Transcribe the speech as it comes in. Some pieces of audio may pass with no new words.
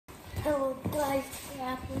Hello guys,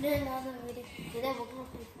 we're doing another video. Today we're going to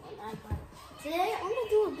play Fortnite, but today I'm going to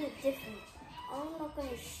do a bit different. I'm not going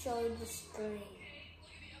to show the screen.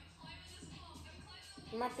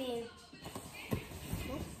 It might be...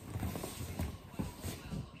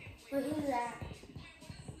 But who's that?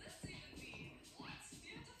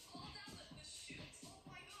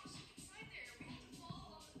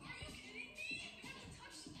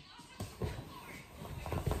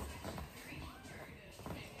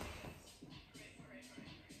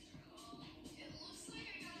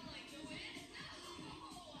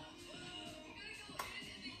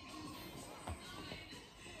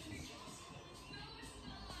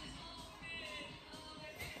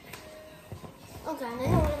 Okay, I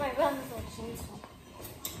know one of my brothers watching this one.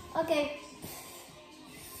 Okay.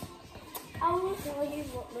 I will show you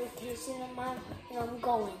what location I'm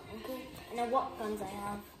going, okay? And then what guns I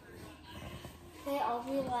have. Okay, I'll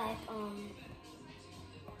be like,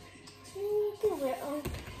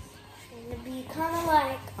 it'll be kind of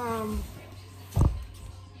like,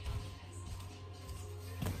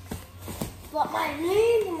 but my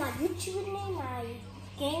name, my YouTube name, my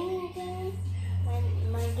gaming name,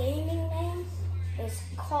 my gaming name is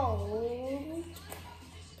called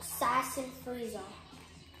Assassin Freezer.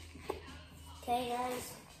 Okay,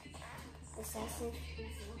 guys, Assassin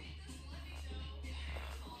Freezer.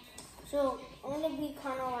 So I'm gonna be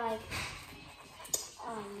kind of like,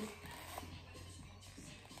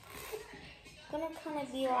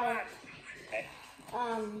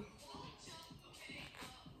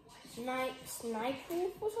 sniper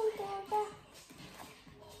or something like that.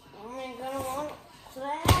 I'm gonna want to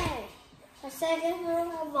play a second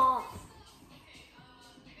robot.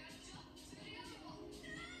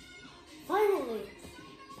 Finally,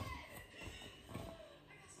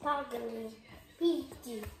 targeting,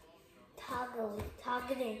 peely,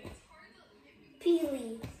 targeting,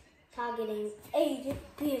 peely, targeting, agent,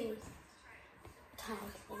 peely,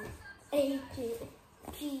 targeting, agent,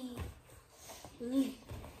 peely.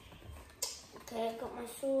 Okay, I got my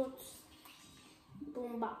swords.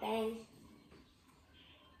 Boom, bop, bang.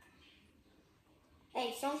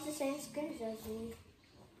 Hey, sounds the same skins as me.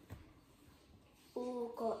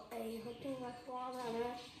 Ooh, got a hunting rifle on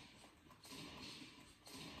there.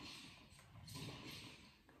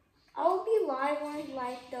 I'll be live on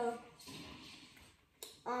like the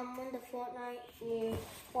when the Fortnite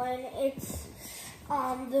when it's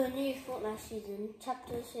the new Fortnite season,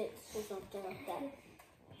 chapter 6 or something like that.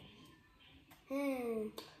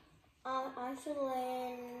 I should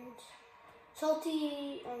land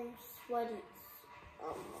salty sweaties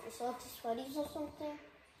or something.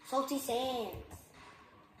 Salty sands.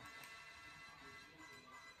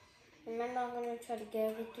 Remember, I'm gonna try to get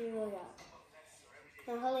over through that.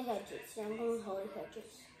 Now, Holly Hedges. Yeah, I'm going with Holly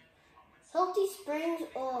Hedges. Salty Springs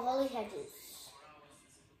or Holly Hedges?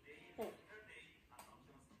 Wait.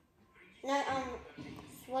 No,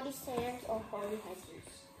 Sweaty Sands or Holly Hedges?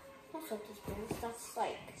 Not Salty Springs. That's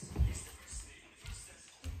like.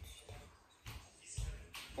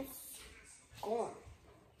 It's gone.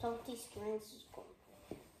 Salty Springs is gone.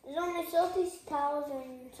 There's only Salty Towers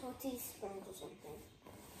and Salty Springs or something.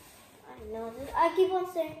 I know this. I keep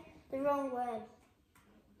on saying the wrong word.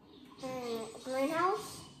 Greenhouse?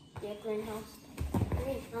 Yeah, greenhouse.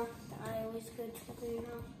 Greenhouse. I always go to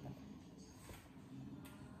greenhouse.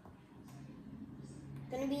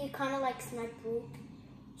 Gonna be kind of like snipe roof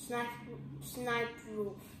or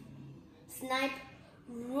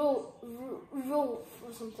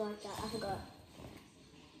something like that. I forgot.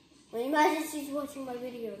 Well, imagine she's watching my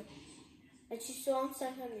video and she's so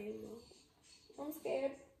upset at me. I'm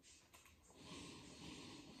scared.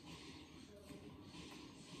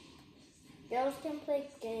 Girls can play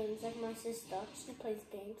games like my sister. She plays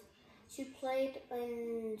games. She played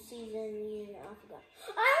in season, I forgot.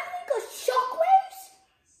 I only got shockwaves?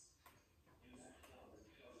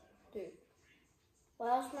 Dude, where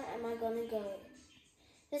else am I gonna go?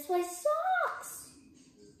 This way sucks!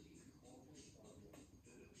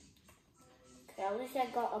 Okay, at least I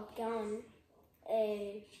got a gun.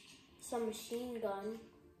 Some machine gun.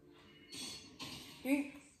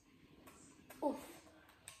 Oof.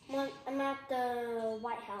 I'm at the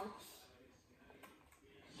White House.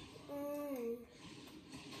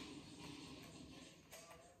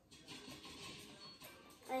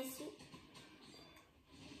 I see.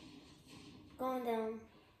 Going down.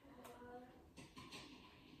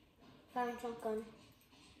 Found shotgun.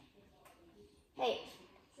 Hey.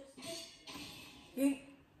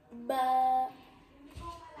 But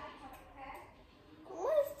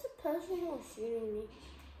what is the person who's shooting me?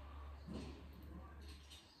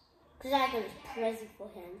 Because I got a present for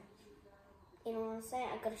him. You know what I'm saying?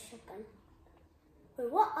 I got a shotgun. Wait,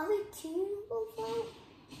 what other team goes on?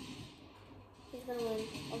 He's gonna win.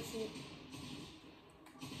 Oh shoot.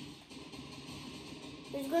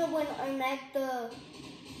 He's gonna win Omega,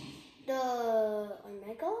 the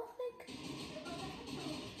Omega, I think?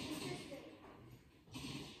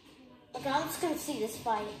 Okay, I'm just gonna see this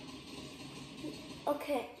fight.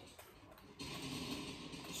 Okay.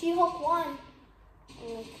 She-Hulk won. I'm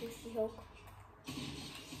gonna kill She-Hulk.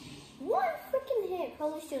 One freaking hit.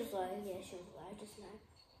 Probably she was live. Yeah, she was live just now.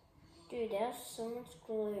 Dude, there's so much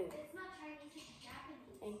glue.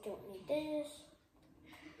 I don't need this.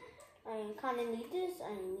 I kinda need this. I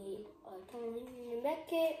totally need a med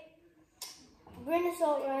kit. Bring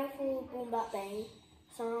assault rifle, boom bap bang.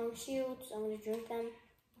 Some shields, I'm gonna drink them.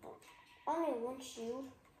 Only one shield.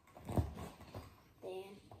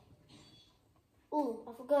 Damn. Ooh,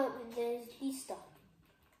 I forgot there's Easter.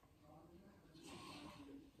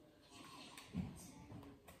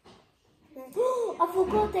 I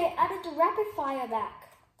forgot they added the rapid fire back.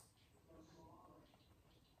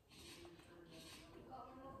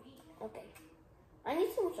 Okay. I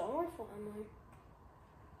need some assault rifle ammo.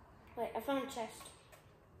 Wait, I found a chest.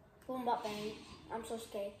 Boom bop bang. I'm so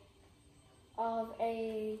scared of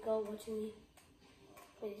a girl watching me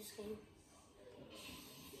play this game.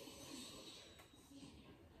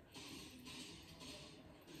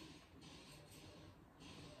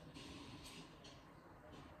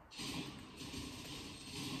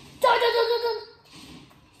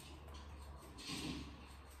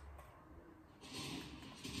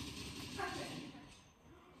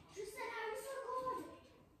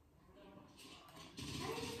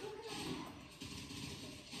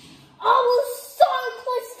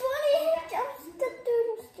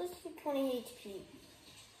 HP.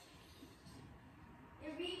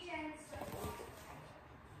 It regens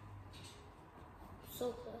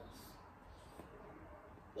So close.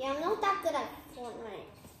 Yeah, I'm not that good at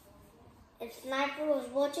Fortnite. If Sniper was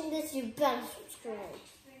watching this, you better subscribe.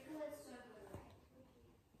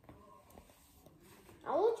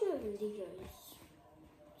 I'll watch your videos.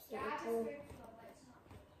 Sniper.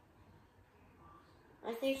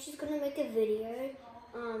 I think she's gonna make a video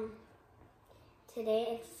today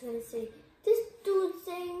and she's gonna say, this dude's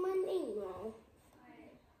saying my name wrong.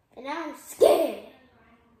 And I'm scared.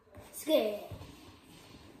 Scared.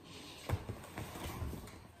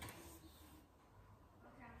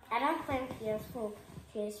 And I'm playing PS4,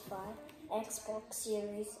 PS5, Xbox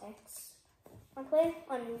Series X. I'm playing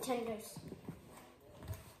on Nintendo's.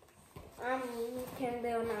 I'm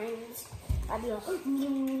Nintendo 9s. I'll be like,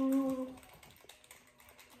 boom,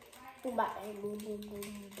 bang, boom, boom,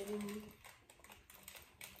 boom, boom.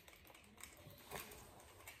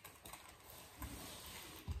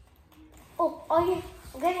 Oh yeah,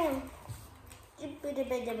 I'm getting him.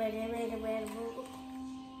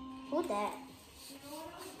 Who's that?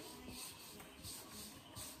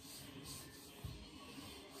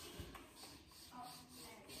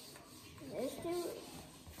 This dude.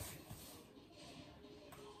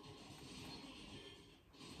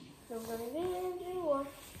 I'm gonna get you one.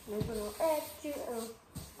 I'm gonna ask you.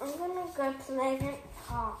 I'm gonna go Pleasant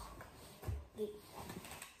Park. Yeah.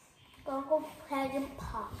 Gonna go Pleasant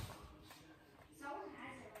Park.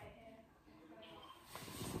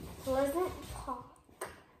 Pleasant Park.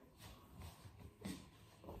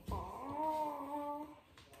 Oh,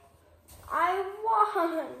 I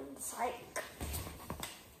won. Psych.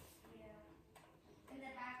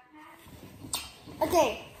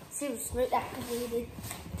 Okay, super smooth activated.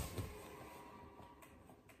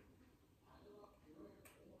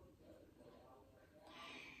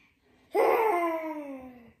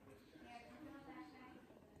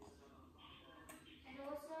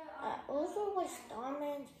 I also watch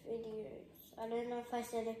Starman's videos. I don't know if I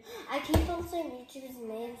said it. I keep on saying YouTube's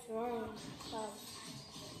names wrong. So.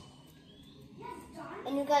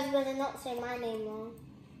 And you guys better not say my name wrong.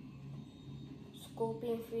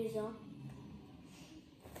 Scorpion Freezer.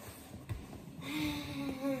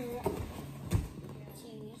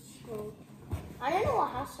 I don't know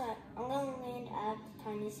what house I'm gonna land at the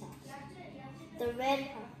tiniest house. The red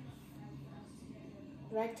house.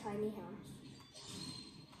 Red tiny house.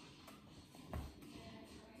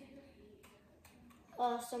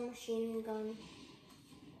 Submachine gun.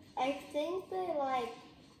 I think they like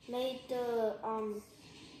made the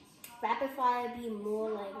rapid fire be more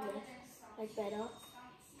like better.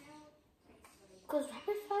 Because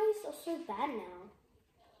rapid fires are so bad now.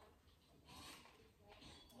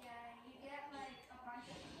 Yeah, you get like a bunch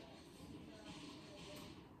of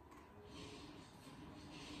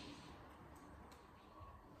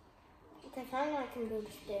Okay, finally I can build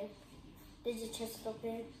a stair. There's a chest up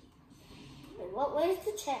there. What? Where's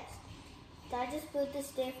the chest? Did I just put this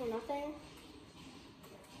there for nothing?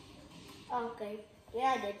 Oh, okay.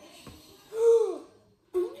 Yeah, I did. Oh,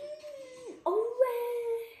 man.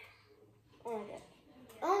 Oh, my God.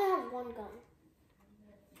 I only have one gun.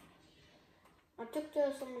 I took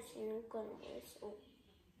the submachine gun away, so.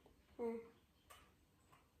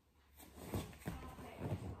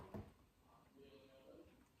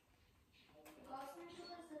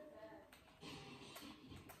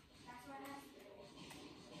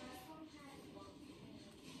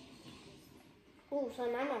 Oh, so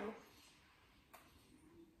my mama.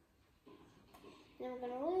 Never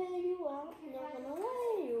gonna let you out. Never gonna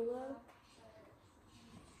let you out.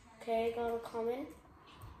 Okay, got a comment.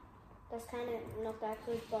 That's kind of not that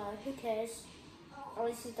good, but who cares? At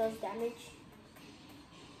least it does damage.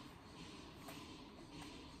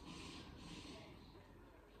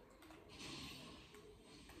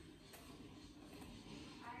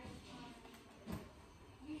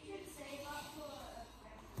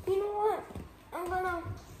 You know what? I'm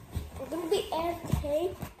gonna be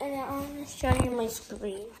AFK and I'm gonna show you my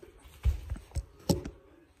screen.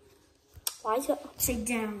 Why is it upside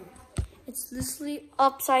down? It's literally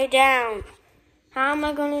upside down. How am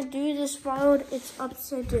I gonna do this while it's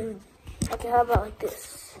upside down? Okay, how about like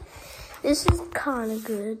this? This is kind of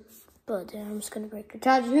good, but then I'm just gonna break the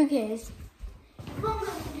charger. Who cares? I'm gonna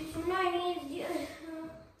do some writing.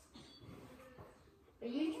 A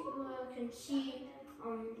YouTuber can see,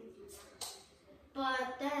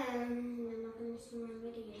 but then they're not gonna see my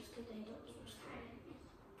videos because they don't subscribe.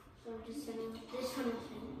 So I'm just setting up this kind of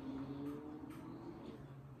thing.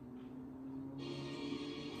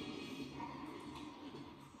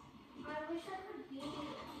 I wish I could be as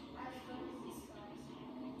good as these guys.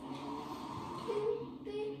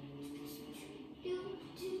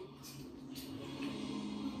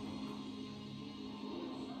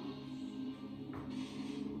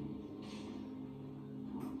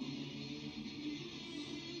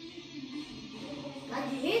 Did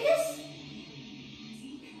you hear this?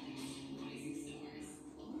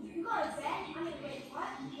 You got a bed? I mean, wait,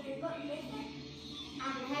 what? You got a bed?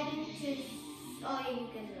 I'm heading to. Oh, yeah, you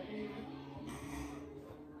guys are in there.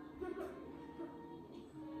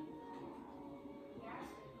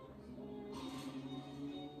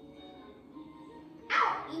 Ow!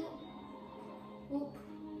 Ew. Whoop.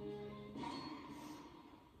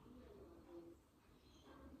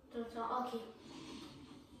 Okay.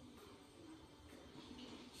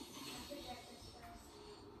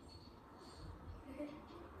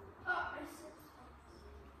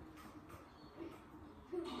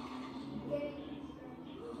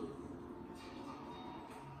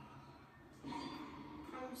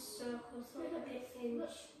 I'm so close to like a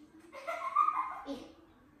inch.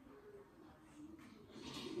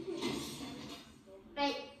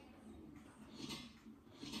 Right.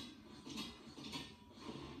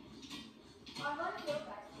 I'm gonna kill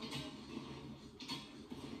guys.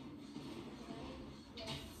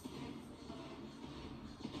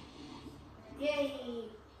 Yay!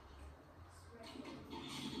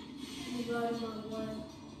 You got him on one.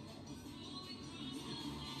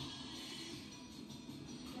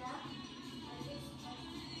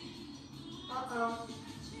 Uh-oh.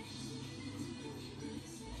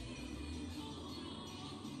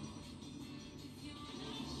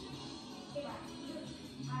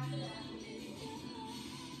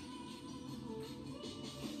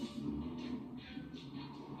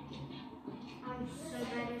 I'm so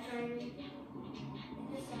bad at trying.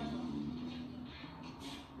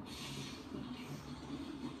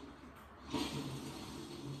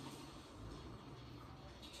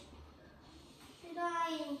 Should I?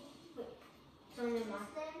 Wait. Don't mind.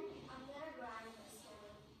 I'm gonna grind this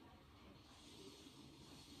one.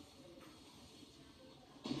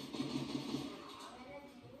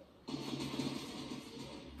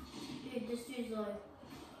 Dude, this dude's like.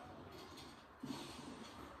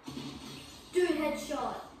 Dude,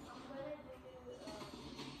 headshot.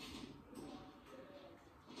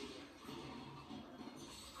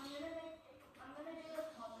 I'm gonna do the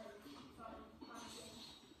pollen from pumpkin.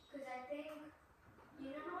 Because I think, do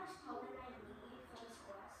you know how much pollen I need for this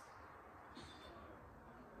quest?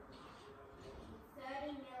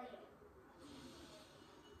 30 million.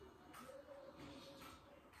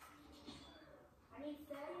 I need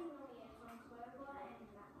 30 million from clover and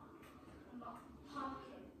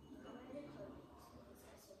pumpkin. I'm gonna do clover.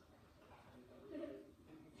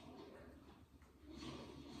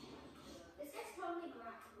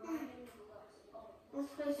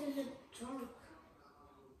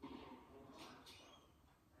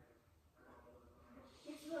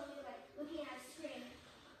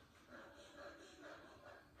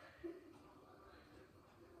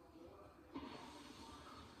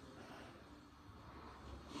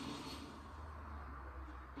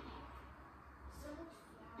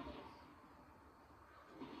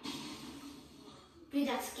 Dude,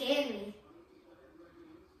 that scared me.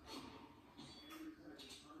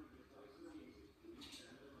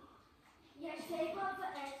 Yes, take off the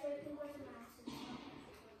egg so it can go to Max's.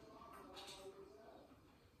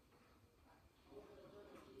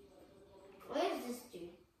 Where is this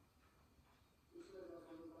dude?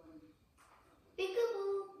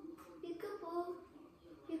 Peekaboo, peekaboo,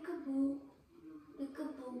 peekaboo,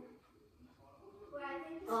 peekaboo. Well, I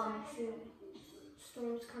think the Oh sky shoot,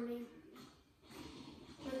 storm's coming.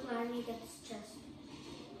 Look where I need to get this chest.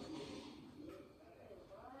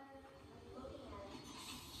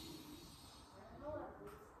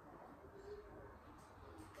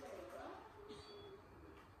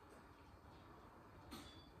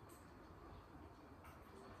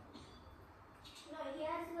 No, he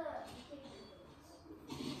has the.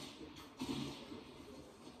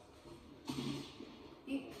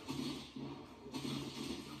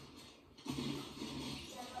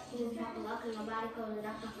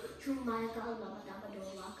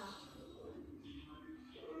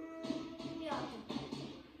 Yeah.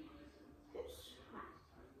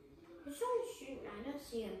 Who's someone shooting? I don't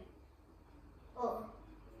see him. Oh.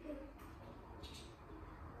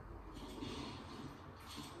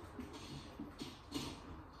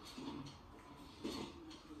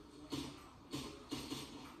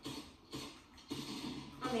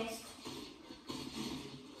 I missed.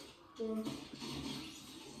 Boom.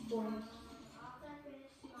 Boom. After I finish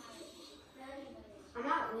my 30 minutes. I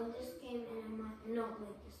might win this game and I might not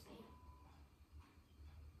win this game.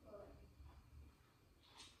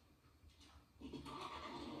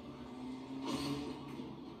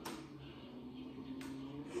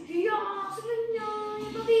 Yeah,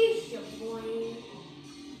 you're a beast, boy.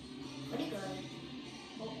 Pretty good.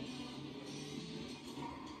 Oh.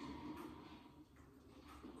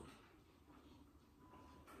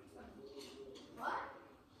 What?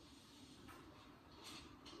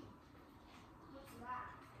 What's that?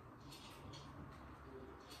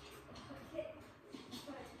 Okay.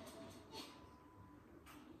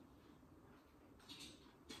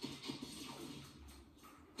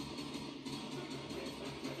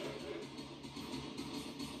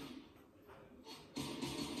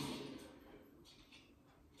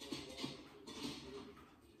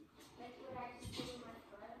 Like what I just did with my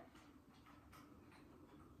foot.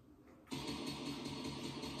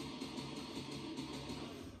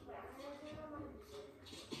 But I'm gonna do it on my music.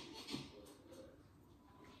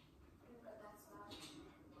 But that's not.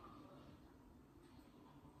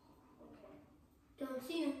 Okay. Don't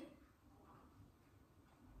see him.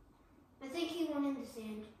 I think he went in the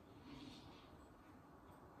sand.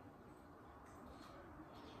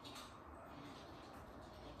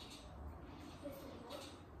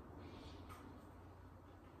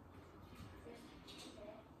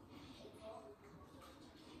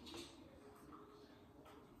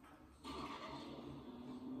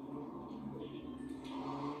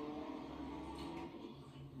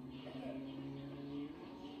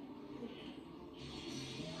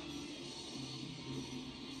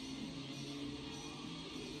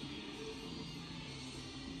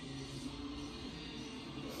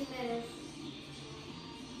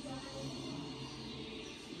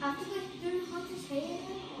 I have to go through Hunter's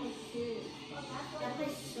Haven? Oh shoot. That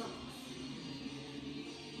place sucks.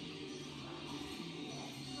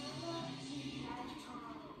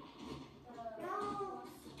 No.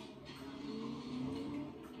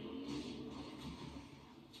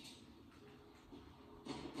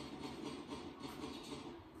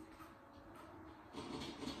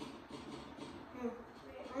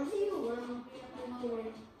 I see you win. You will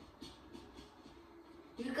win.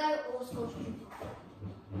 You got all scores.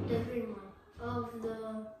 The green one of the,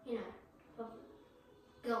 you know, of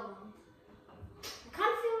go one. I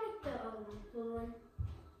kind of feel like the other one will win.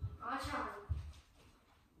 I'll try.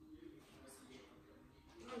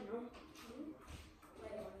 I don't know.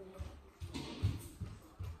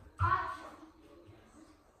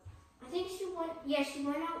 I think she went. Yeah, she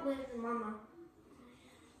went out with Mama.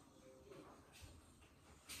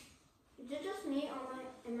 Is it just me or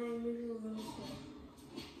am I moving really slow?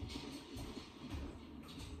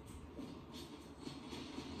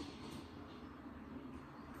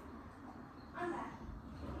 I'm back.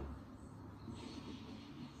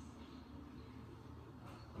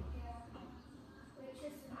 Yeah. Which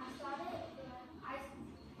is, I started,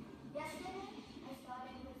 yesterday, I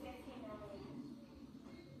started with 15 million.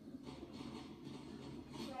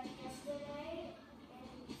 Like yesterday, in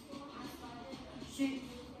school, I started with Shoot.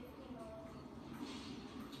 15 million.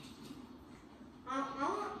 I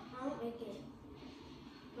won't make it.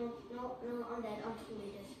 No, I'm dead. I'm too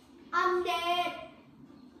late. I'm dead.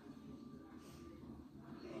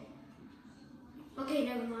 Okay,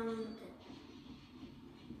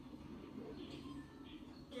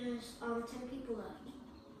 There's 10 people left.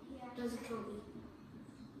 Yeah. Doesn't count me.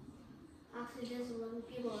 Actually, there's 11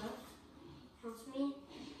 people left. Counts me.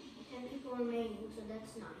 10 people remaining, so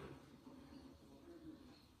that's 9.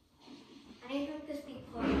 I need to drink this big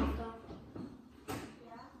part after.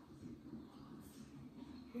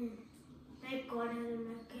 Yeah. Thank God I didn't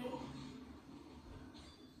make cake.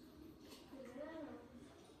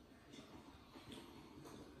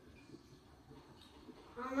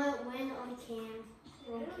 I might win on camera.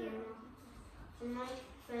 I might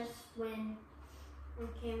first win on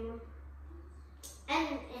camera.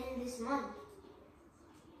 And in this month.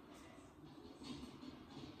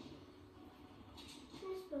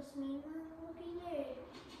 You're supposed to be looking there.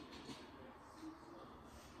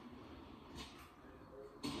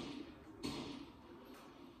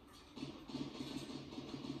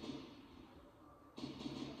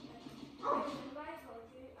 Remember I told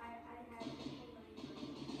you I had I had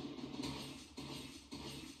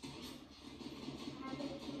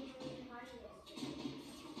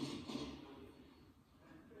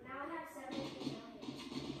Now I have 17 million.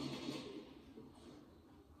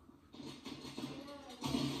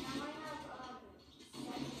 Now I have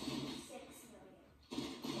 76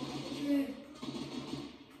 million.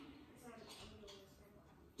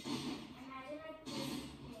 Imagine like this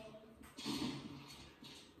game.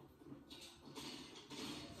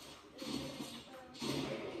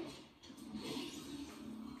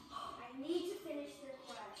 I need to finish the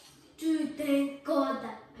quest. Dude, thank God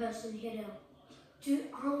that person hit him. Dude,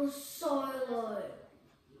 I was so low.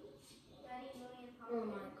 30 million Oh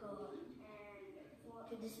my God. and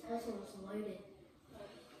Dude, this person was loaded.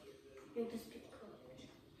 Make this big code.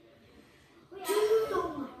 Wait, Dude, oh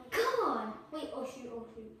my God. Wait, oh shoot.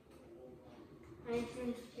 I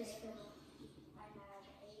think this person. I have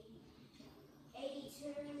 82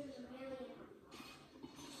 million.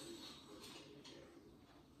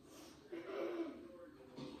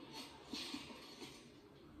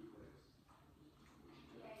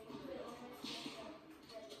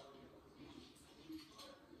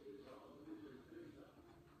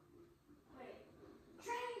 Wait,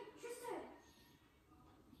 Tristan.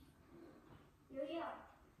 Yo.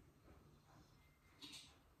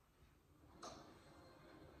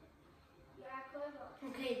 Yeah, clever.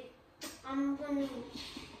 Okay, I'm gonna.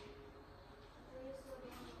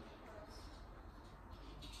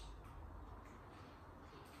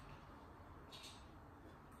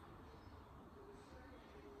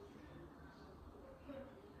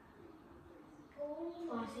 Oh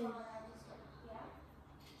my see. God, yeah.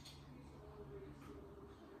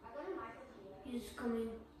 I got a microphone. He's coming.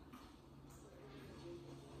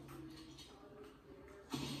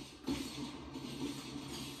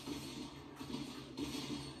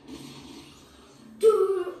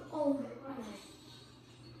 Dude, oh my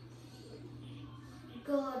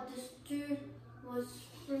God, this dude was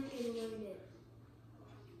freaking loaded.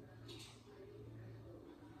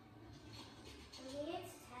 For me,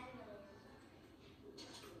 it's 10 million.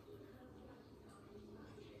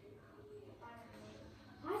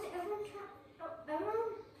 Why is everyone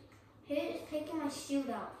everyone here is taking my shield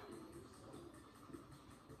out?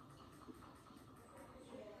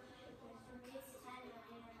 For me, it's 10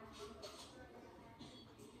 million.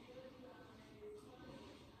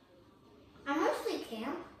 I mostly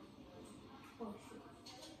camp. Oh shoot.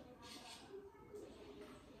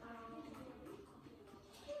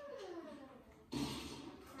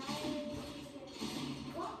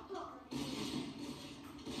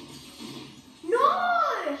 No!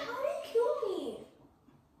 How did he kill me?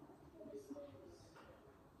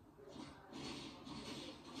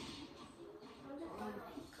 Oh my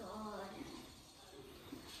God.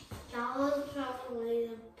 That was probably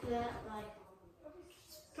the best,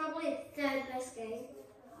 probably the third best game.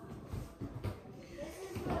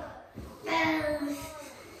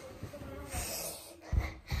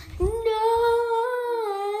 No!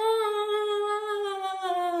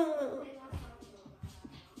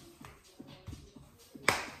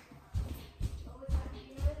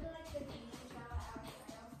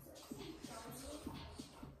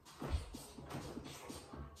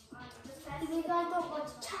 If you guys don't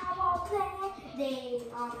watch Tower play, then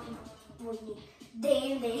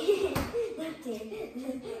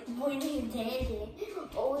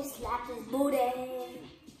always slaps his booty.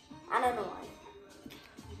 I don't know why.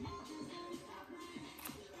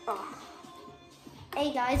 Oh.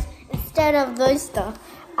 Hey guys, instead of those stuff,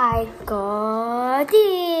 I got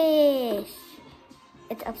this.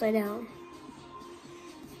 It's upside down.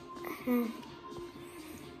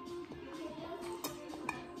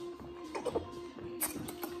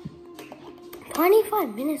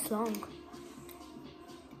 25 minutes long.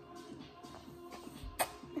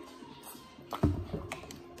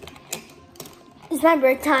 it's my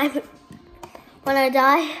break time. When I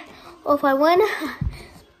die, or if I win,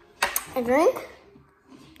 I drink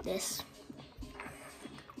this.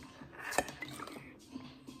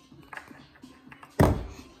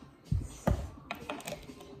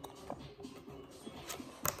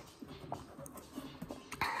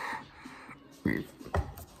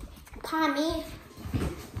 Tommy.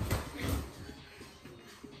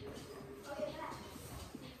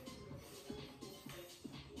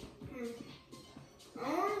 I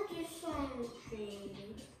want to do something.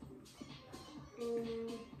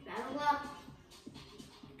 Battle up.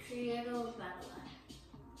 Creative battle up.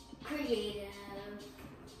 Creative.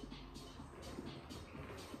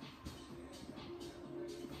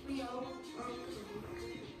 Real.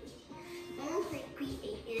 I want to play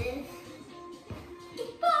creative.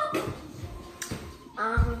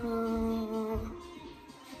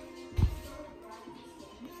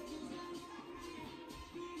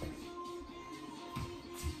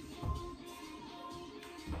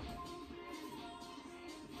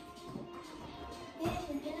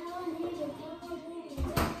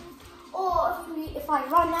 If I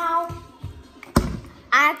run out,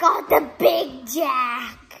 I got the big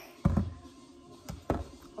jack.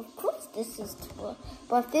 Of course this is 12,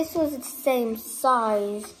 but if this was the same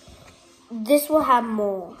size, this will have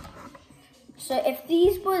more. So if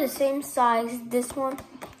these were the same size, this one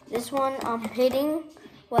I'm hitting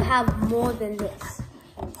will have more than this.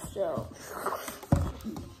 So,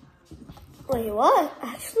 wait, what?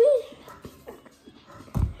 Actually,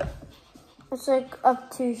 it's like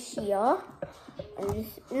up to here. And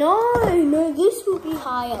this, no, this will be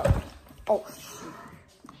higher. Oh, shoot.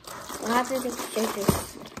 I have to check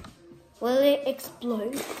this. Will it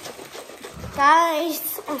explode?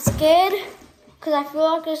 Guys, I'm scared because I feel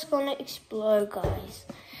like it's gonna explode, guys.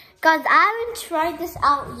 Guys, I haven't tried this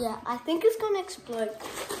out yet. I think it's gonna explode.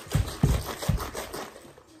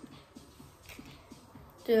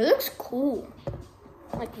 Dude, it looks cool.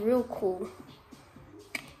 Like real cool.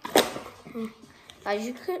 Guys,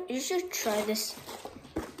 you should try this.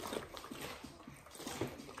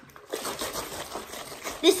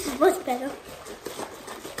 This is much better.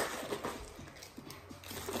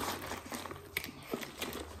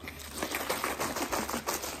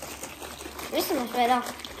 This is much better.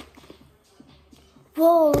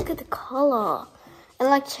 Whoa, look at the color. It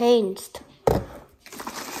like changed.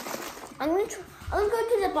 I'm gonna go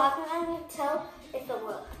to the bathroom and I'm gonna tell if it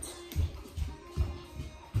worked.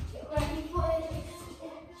 Get ready for it.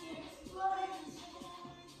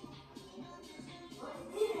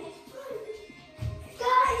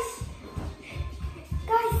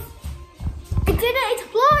 Guys, it didn't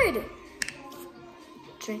explode.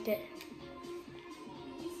 Drink it.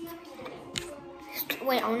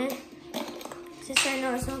 Wait, I want to, since I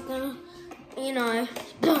know it's not gonna,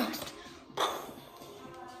 burst.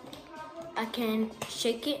 I can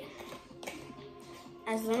shake it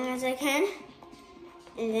as long as I can,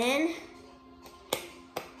 and then,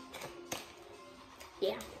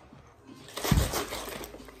 yeah.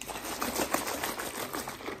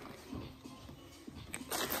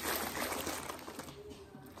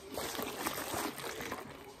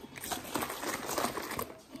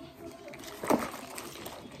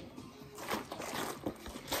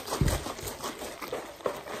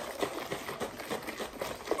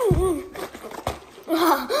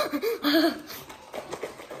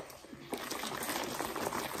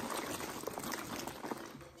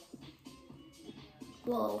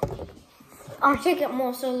 Whoa. I'll shake it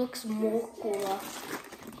more so it looks more cooler.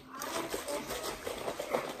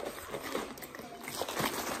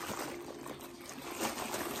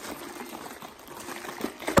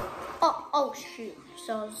 Oh shoot.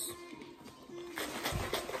 So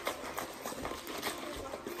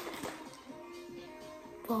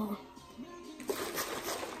whoa.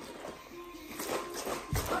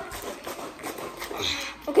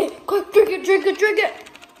 Okay, quick, drink it.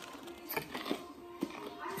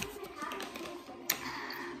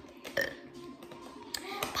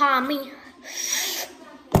 Pardon me.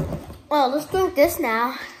 Well, let's drink this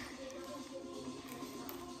now.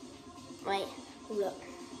 Wait, look.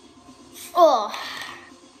 Oh,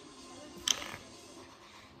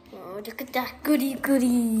 look at that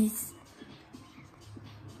goodies.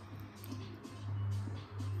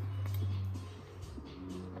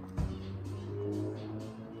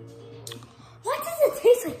 Why does it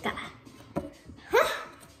taste like that? Huh?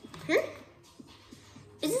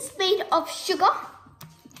 Is this made of sugar?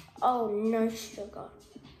 Oh, no sugar.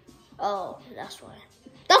 Oh, that's why.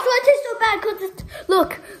 That's why it tastes so bad, because it's,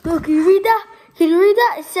 look, you read that? Can you read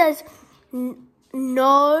that? It says,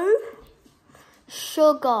 no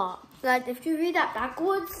sugar. Like, if you read that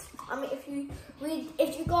backwards,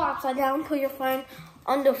 if you go upside down, put your phone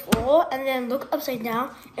on the floor, and then look upside down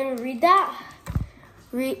and read that.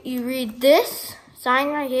 You read this sign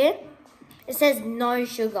right here. It says no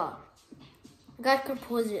sugar. You guys can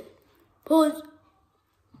pause it. Pause.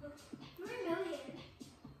 3 million.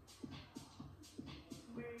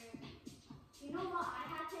 You know what I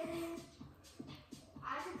had to do? I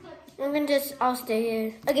had to put. I'll stay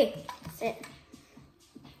here. Okay, sit.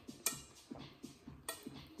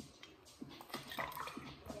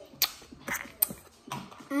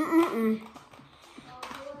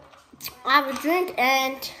 I have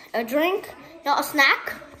a drink, not a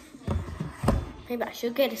snack. Maybe I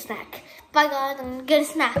should get a snack. Bye guys, I'm gonna get a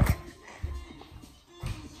snack.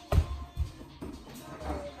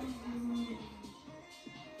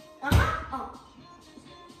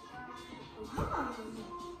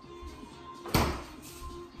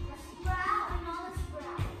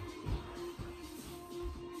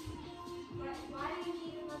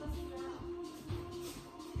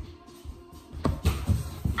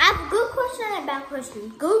 Bad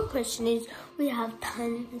question. Good question is we have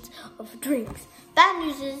tons of drinks. Bad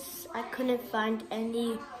news is I couldn't find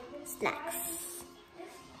any snacks.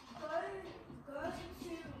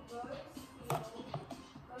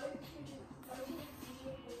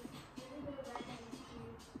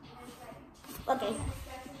 Okay.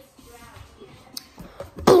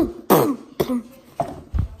 Boom, boom, boom.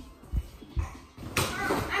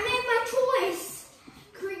 I made my choice.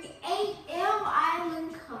 Create L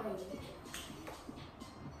Island Code.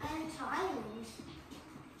 And Thailand.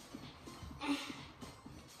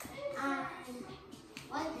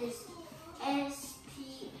 What is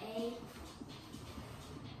SPA?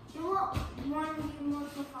 You want one more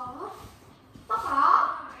for Papa?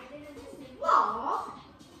 Papa? What?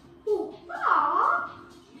 Who? Papa?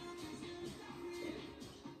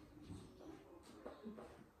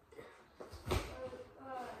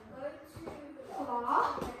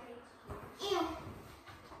 Papa? Ew.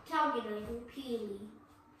 Calculating peely.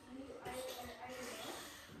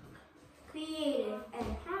 Creative and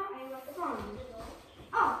have fun.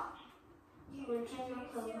 Oh, you want to change my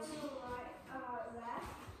clothes?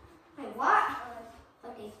 Wait, what?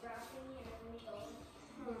 Okay.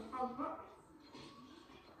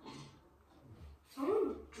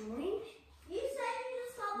 Someone joined? You said you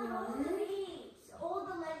just got all the bees, all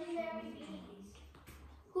the legendary bees.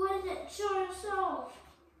 Who is it? Show yourself.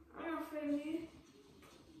 I'm not afraid of you.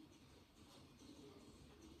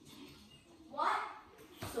 What?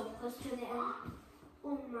 So close to the end.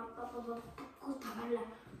 Oh my God,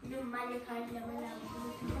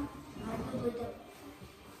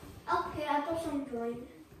 okay, I thought someone joined.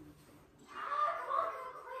 Come on, go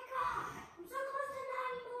quicker. I'm so close to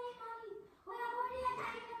 90 million money. Wait, I'm already at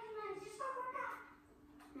 90 million money. Just go quicker.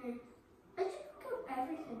 I just got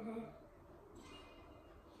everything here.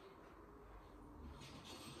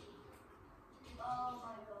 Oh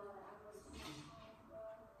my God.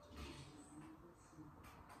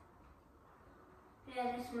 Yeah,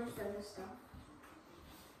 there's most of the stuff.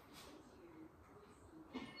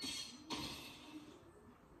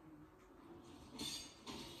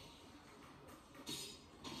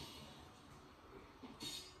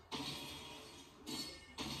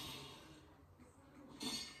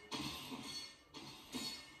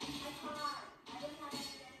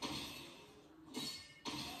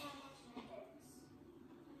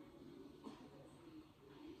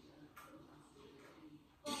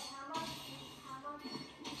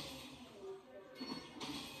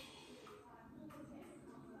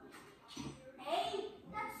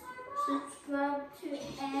 Subscribe to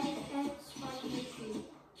NX on YouTube.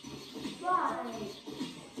 Why?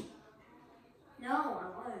 No, I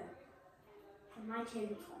won't. My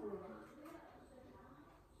channel's cool.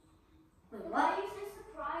 Wait, Why what? is this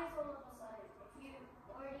surprise all of a sudden? If you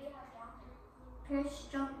already have jumped. Press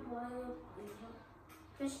jump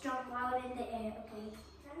while in the air, okay?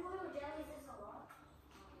 10 little jellies is a lot.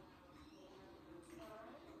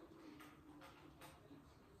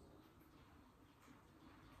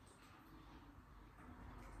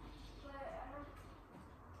 But I don't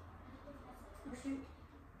Oh, shoot.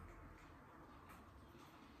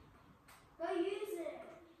 go use it.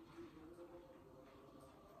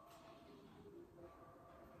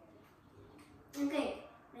 Okay,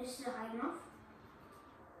 this is high enough.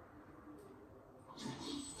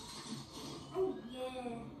 Oh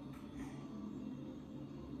yeah.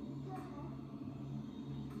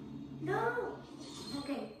 No.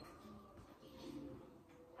 Okay.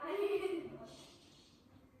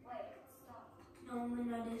 Wait, stop. No, we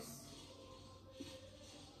know this.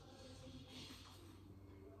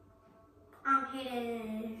 I'm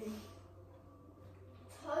hidden.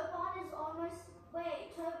 Toe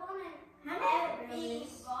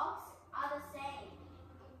these rocks are the same.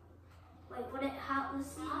 Wait, let's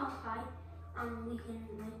see how high we can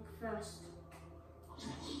make first.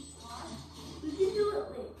 We can do it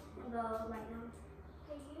with the right now.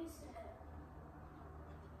 Okay, use it.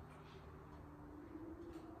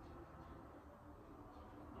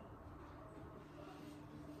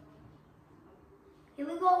 Here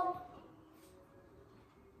we go.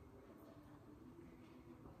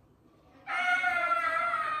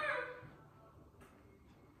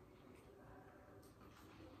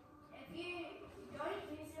 If you don't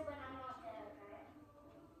use it when I'm not there, okay?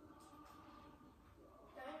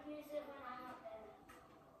 Don't use it when I'm not there.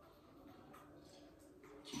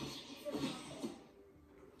 Use it when I'm there.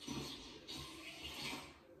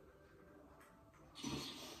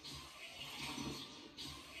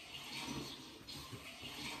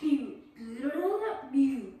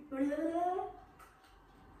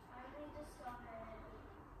 I need to stop it.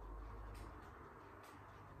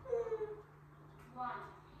 1.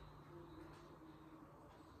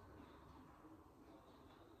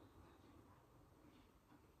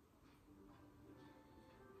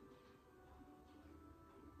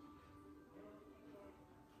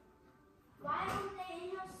 Why aren't they in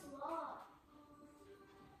your slot?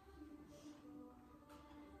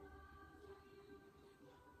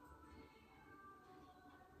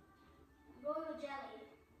 Royal jelly.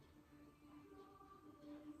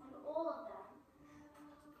 On all of them.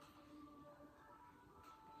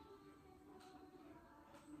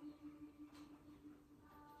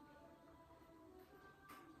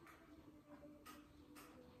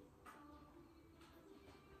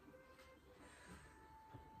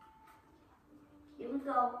 Here we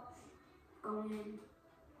go. Going in.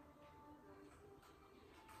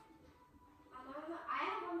 I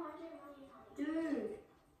have 100 million. Dude.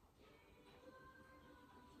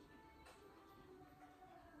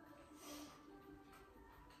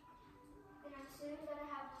 And I'm soon gonna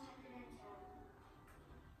have 110.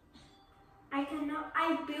 I cannot. I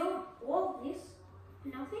built all this.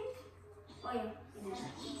 Nothing? Oh yeah. It is.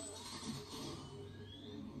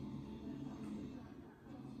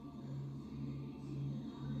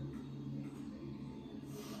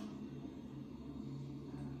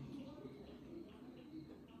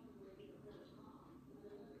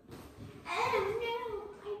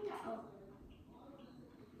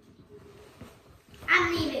 I'm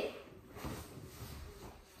leaving.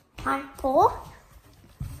 Time 4.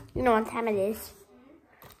 You know what time it is.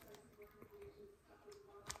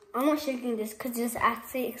 I'm not shaking this because this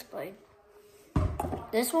actually exploded.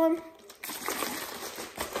 This one.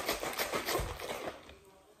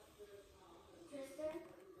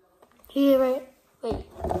 Here, wait. I'm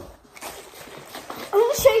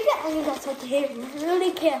gonna shake it and you guys have to hear it.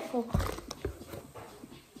 Really careful.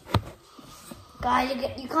 Guys,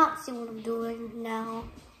 you can't see what I'm doing now.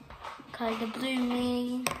 Because the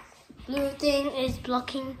blue thing is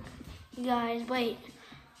blocking you guys. Wait.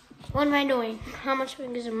 What am I doing? How much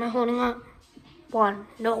fingers am I holding up? 1.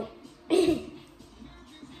 No. This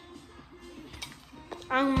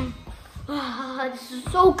is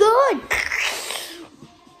so good.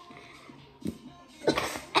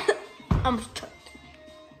 I'm choked.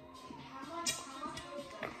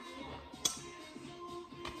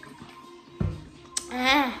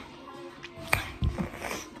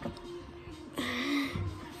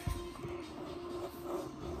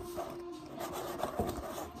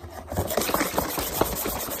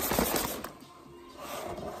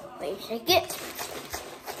 Wait, shake it.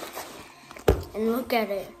 And look at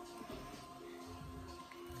it.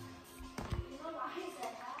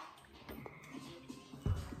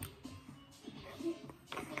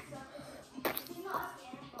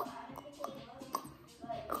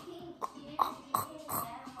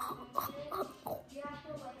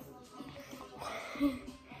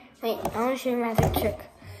 Wait, I want to show you my magic trick.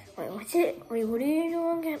 Wait, what's it? Wait, what are you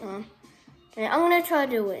doing again? Wait, I'm gonna try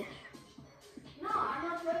to do it. No, I'm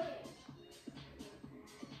not joking.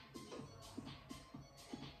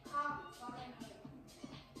 Come, follow me.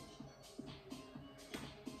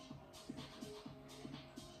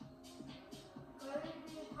 Go to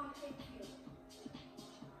the pumpkin cube.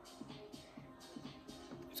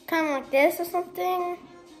 It's kind of like this or something.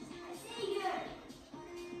 I see you.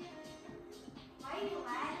 Why are you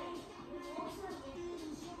lagging? You also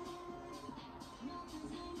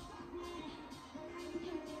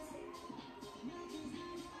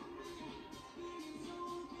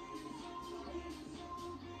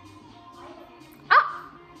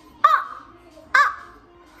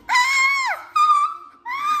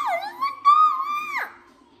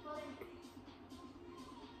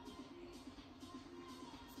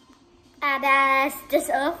That's just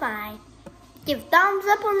all fine. give thumbs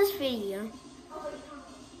up on this video.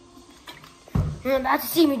 You're about to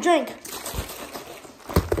see me drink.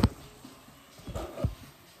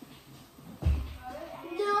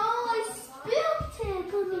 No, I spilled it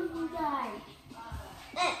because of you guys.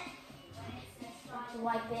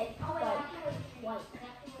 Wipe it.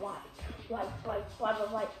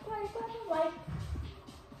 Wipe.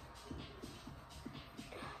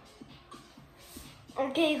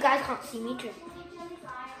 Okay, you guys can't see me drink.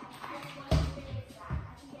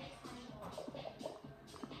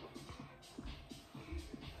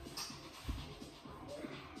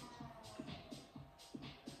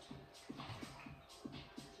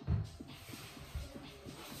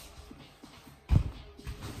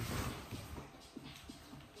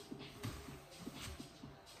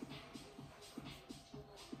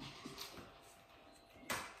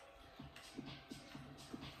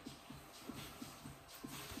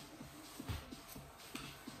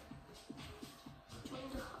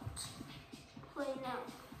 Play now.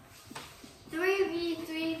 3v,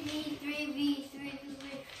 3v, 3v, 3v,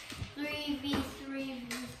 3v, 3v,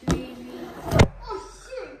 3v. Oh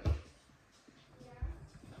shit!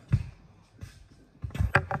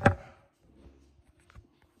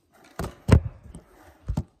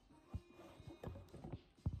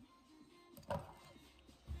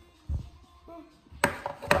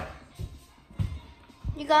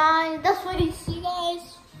 You guys, that's what you see,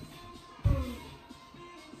 guys.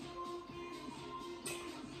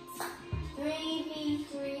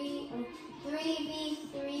 3v3.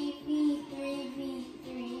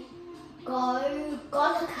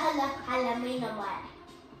 Go to color me no more.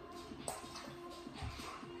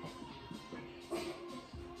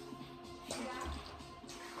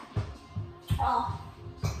 Oh.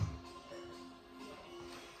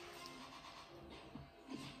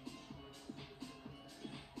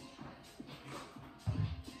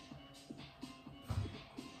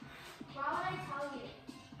 Why would I tell you?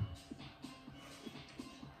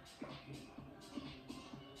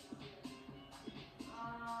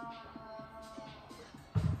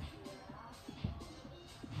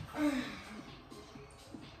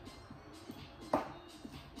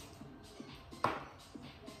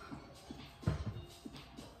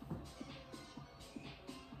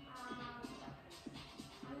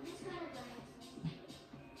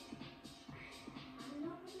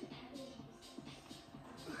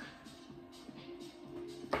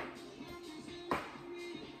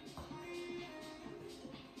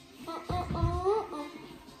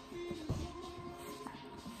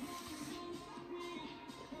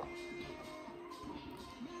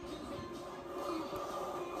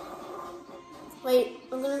 Wait,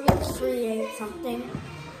 I'm gonna recreate something.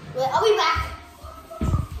 Wait, I'll be back.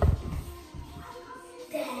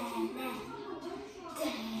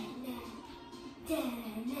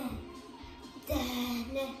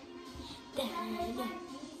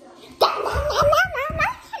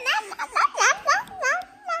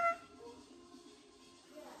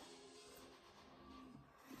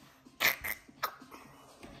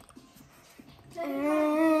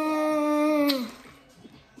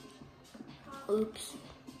 Oops.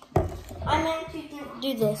 I meant to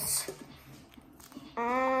do this.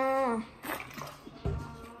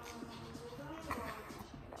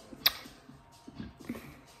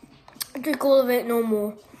 Drink all of it, no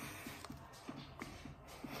more.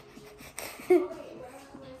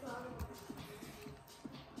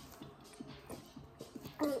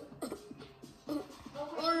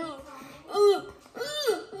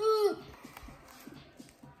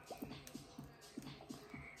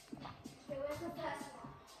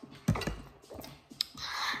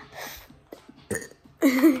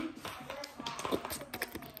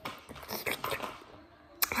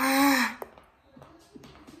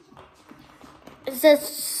 It says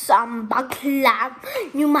some bakla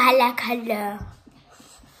numala color.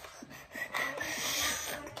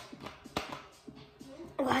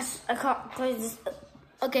 Guys, I can't close this.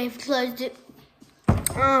 Okay, I've closed it.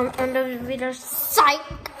 And the video psych.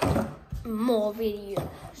 More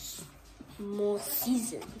videos, more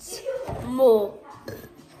seasons, more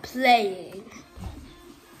playing.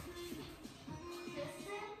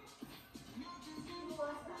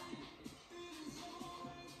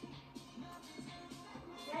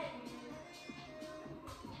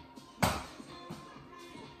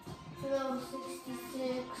 Level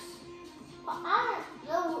 66. But I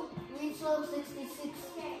don't reach level 66.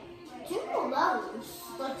 2 more levels.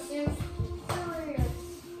 Like seriously.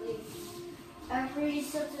 Every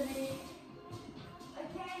Saturday.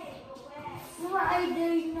 Okay, but where?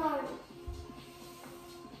 Friday night.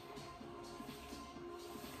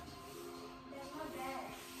 There's no bed.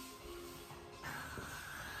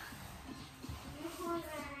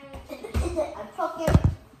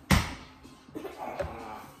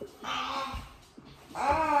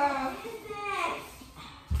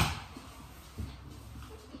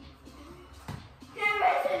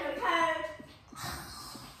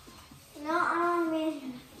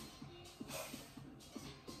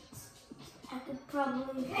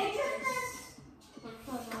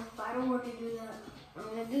 do that. I'm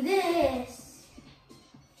gonna do this.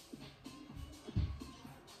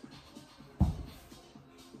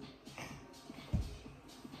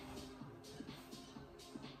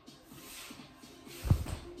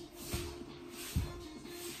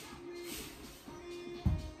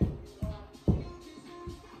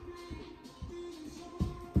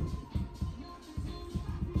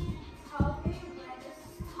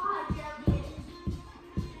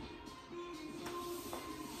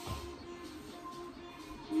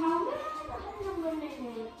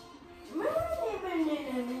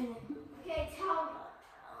 Okay, tell me.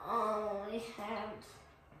 Oh, I have.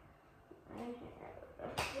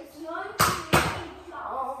 It's not really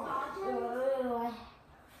Oh, started.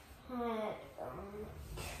 I had.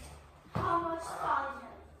 How much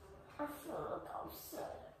started? I feel like I'm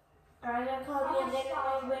sad. I got copy of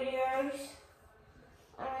my videos.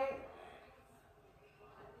 Alright.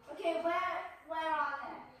 Okay, where are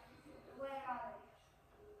they? Where are they?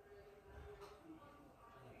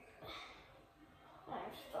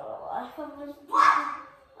 I'm still alive.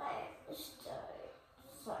 I'm still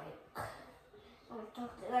like. I'm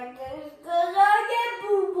talking like this because I get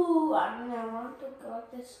boo boo. I don't know. I want to go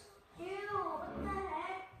this. Ew, what the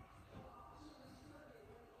heck?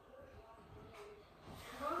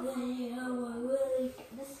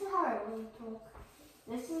 This is how I really talk.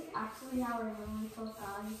 This is actually how I really talk,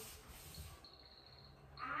 guys.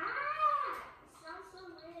 It sounds so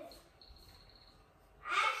weird.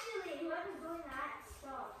 Actually, whoever's doing that,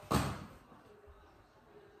 stop.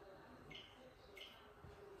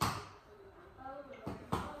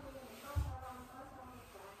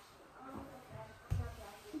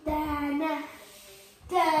 Dana,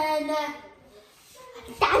 Dana,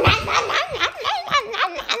 Dana.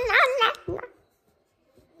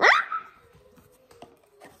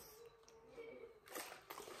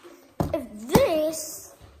 If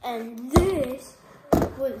this and this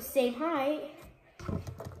were the same height,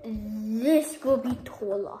 this will be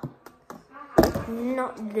taller.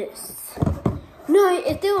 Not this. No,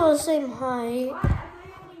 if they were the same height,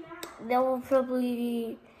 that will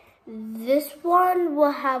probably, this one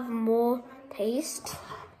will have more taste,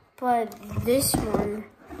 but this one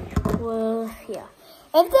will, yeah.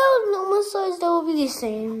 If that was normal size, that would be the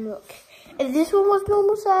same. Look, if this one was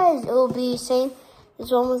normal size, it will be the same.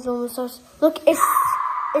 This one was normal size. Look,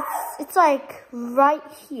 it's like right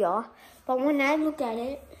here, but when I look at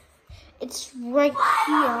it, it's right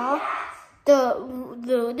here.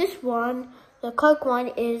 This one, the Coke one,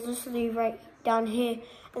 is literally right down here,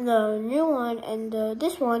 and the new one and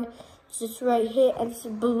this one is just right here, and it's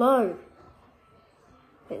below.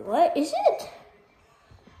 Wait, what is it?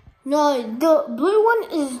 No, the blue one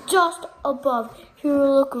is just above. If you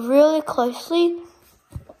look really closely,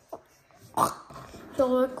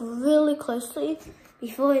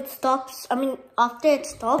 before it stops, I mean after it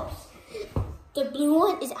stops, the blue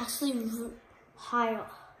one is actually higher.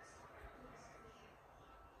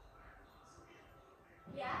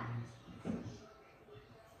 Yeah.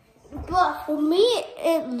 But for me,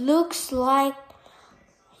 it looks like,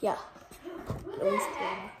 yeah.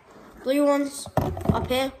 Blue ones up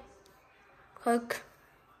here. Coke.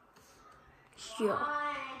 Yeah.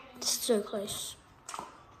 It's so close.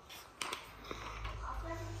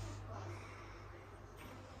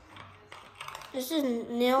 This is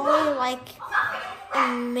nearly like a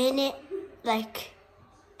minute, like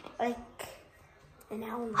an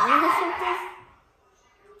hour or something.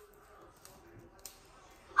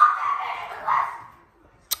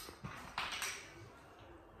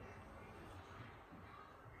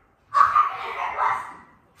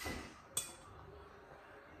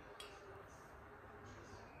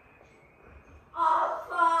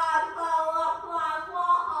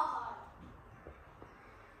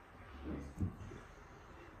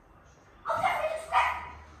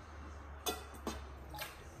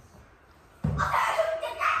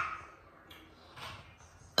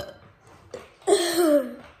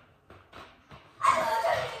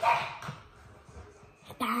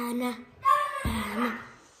 Dana, Dana,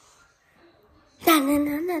 Dana,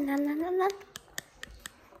 Dana, Dana, Dana.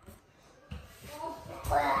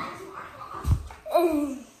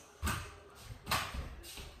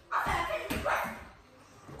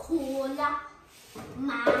 Cola,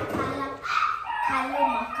 macala, calo,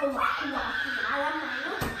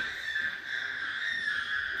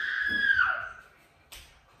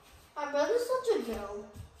 my brother's such a girl.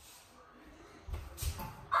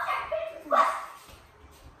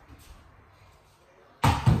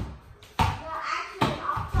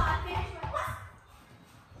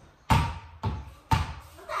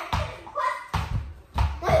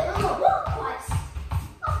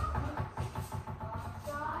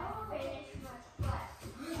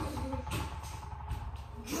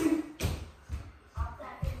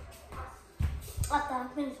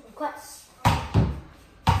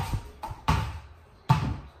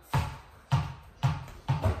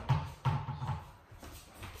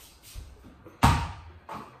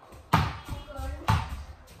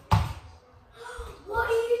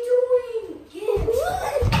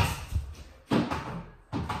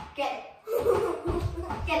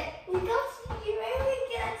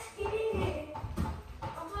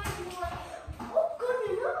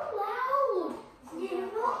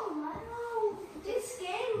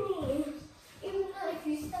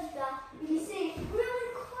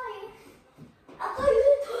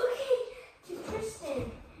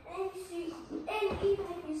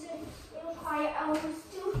 I was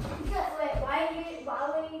still. Wait, why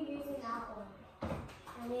were you using that one?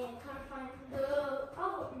 I mean, I can't find the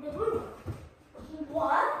blue one.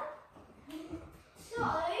 What?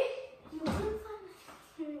 Sorry. You couldn't find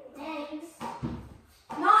the Thanks.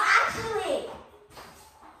 No, actually.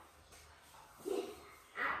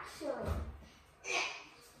 Actually.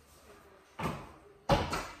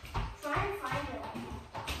 Try and find it.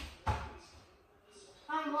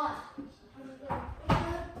 Find what? The blue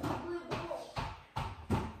ball.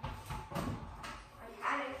 I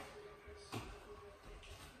had it.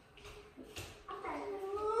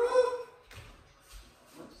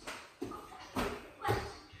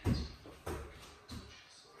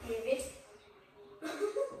 Where is it?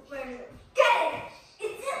 Get it!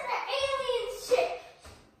 It's in the alien ship!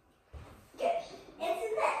 Get it! It's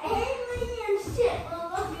in the alien ship! Oh,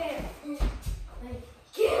 look at it! Like,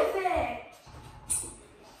 give it!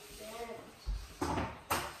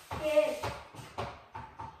 Give it!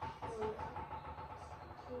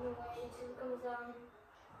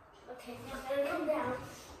 Okay, now better come down.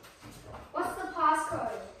 What's the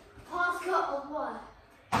passcode? Passcode of what?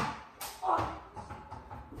 Oh.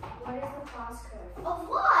 What is the passcode? Of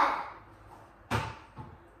what?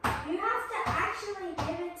 You have to actually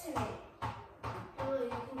give it to me. Oh, you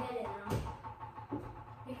can get it now.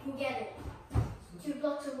 You can get it. 2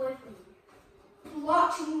 blocks away from you.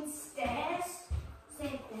 Watching stairs?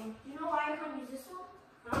 Same thing. You know why I can't use this one?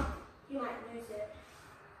 Huh? You might lose it.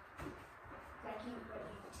 Like you did.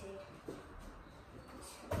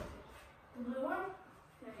 The blue one?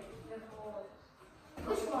 Okay, the ball.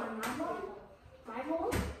 Which one? My ball? My ball?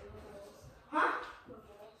 Huh?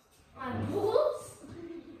 My balls?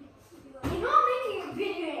 You're not making a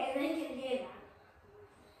video and they can hear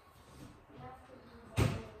that.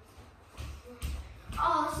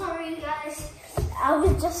 Oh, sorry guys. I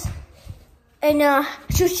was just in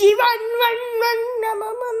sushi run.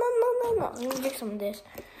 No. Let me drink some of this.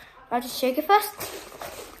 I'll just shake it first.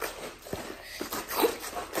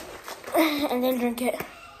 And then drink it.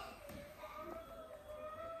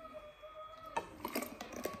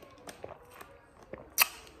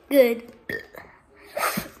 Good.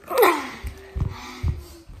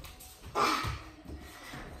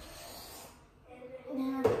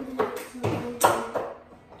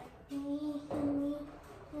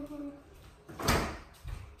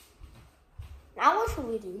 Now what should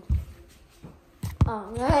we do? Oh,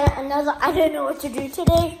 another. I don't know what to do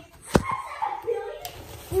today.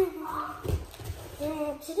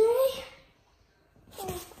 Today, I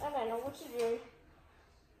don't know what to do.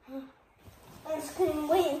 I just couldn't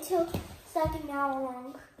wait until it's like an hour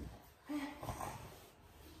long.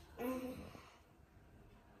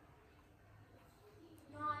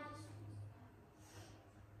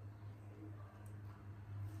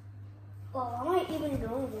 Well, I might even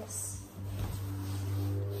know this.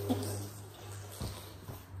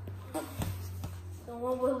 No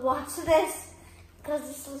one will watch this because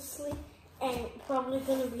it's asleep, and it's probably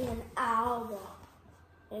gonna be an hour.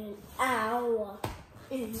 An hour.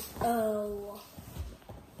 An hour.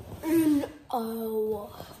 An hour.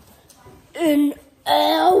 An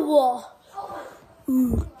hour.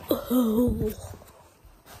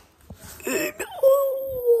 An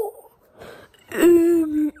hour.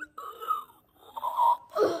 An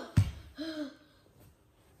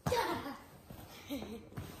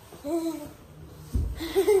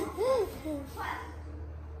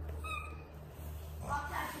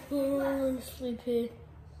I'm gonna sleep here.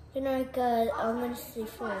 Good night, guys. I'm gonna sleep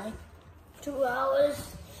for like 2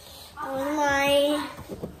 hours on my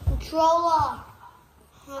controller.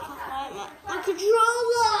 My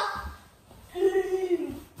controller!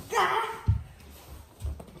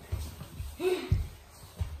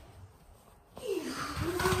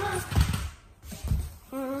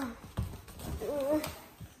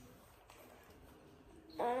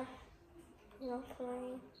 Not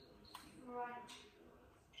playing.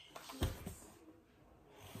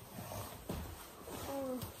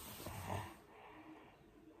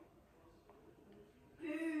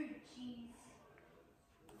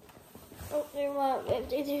 Oh, they're about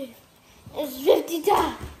 52. It's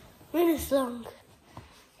 52 minutes long.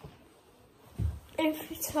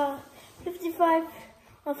 55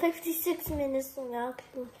 or 56 minutes long.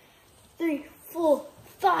 Actually. 3, 4,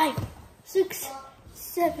 5, 6,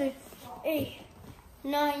 7, 8,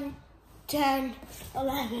 9, 10,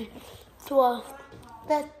 11, 12,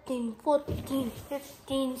 13, 14,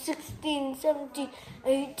 15, 16, 17,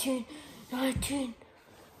 18, 19,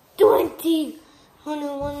 20,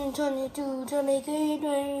 21, 22, 23,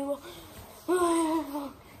 24,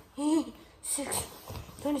 26,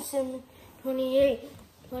 27, 28,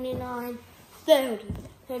 29, 30,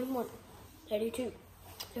 31, 32,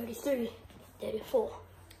 33, 34,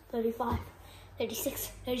 35,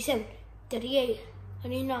 36, 37, 38,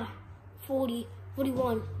 39, 40,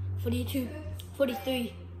 41, 42,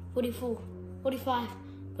 43, 44, 45,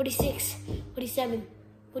 46, 47,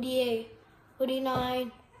 48,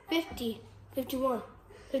 49, 50, 51,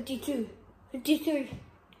 52, 53,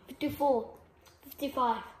 54,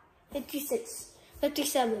 55, 56,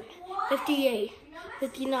 57, 58,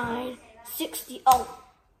 59, 60. Oh,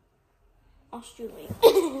 Australia.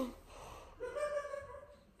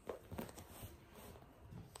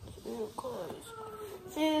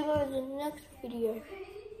 See you guys in the next video.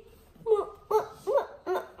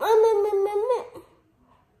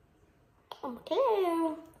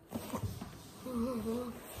 Okay.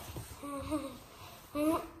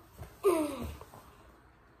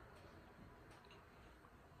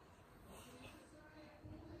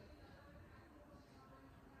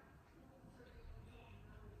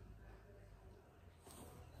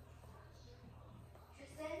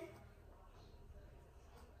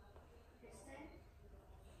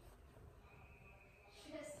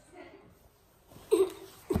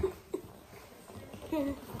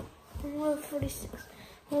 Well, 46,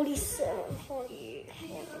 47, 48,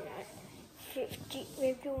 49, 50,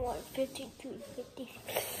 51, 52, 53,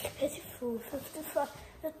 54, 55,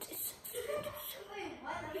 56,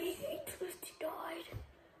 58, 59,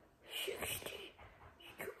 60,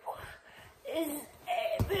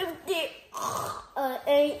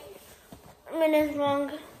 8 minutes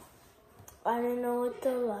long. I don't know what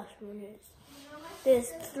the last one is. There's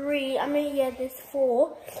 3, there's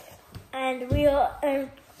 4. And we are,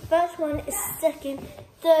 first one is second,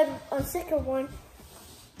 second one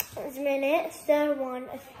is minutes, third one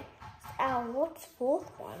is hour, what's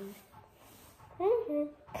fourth one?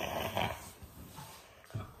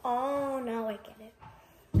 Oh, now I get it.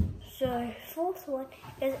 So, fourth one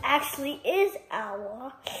is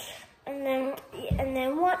hour, and then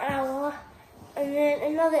 1 hour, and then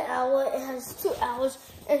another hour, it has 2 hours,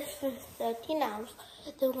 it's 13 hours.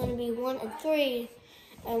 There's going to be 1 and 3.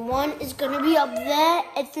 And 1 is going to be up there,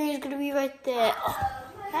 and 3 is going to be right there. Oh,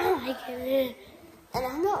 now I get it. And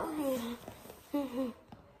I'm not...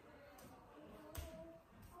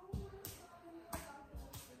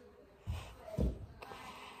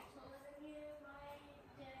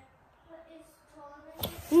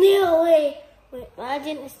 No, wait,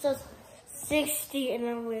 imagine it says 60 and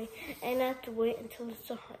I have to wait until it's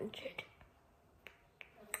 100.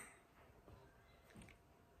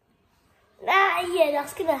 Yeah,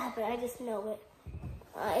 that's gonna happen. I just know it.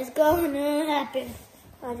 It's gonna happen.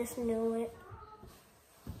 I just know it.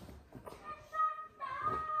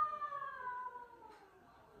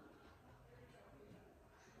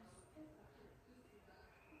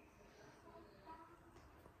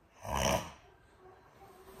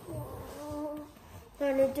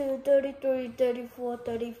 $32, $33, $34,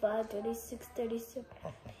 $35, $36, $37,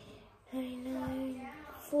 $39,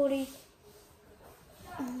 $40.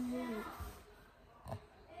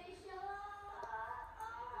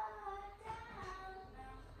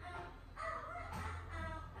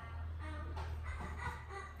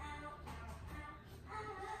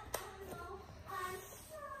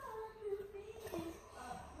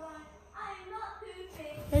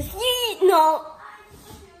 No.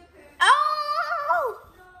 Oh!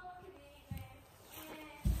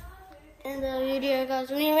 In the video, guys,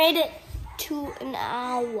 we made it to an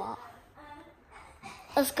hour.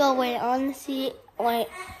 Let's go. Wait, I want to see. Wait,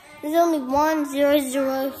 there's only 1, 0,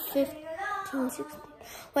 0, 15, 16.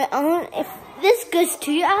 Wait, if this goes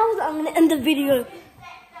 2 hours, I'm gonna end the video.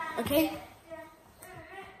 Okay.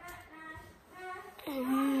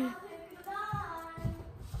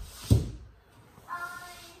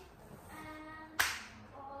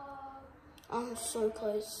 I'm so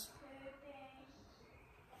close.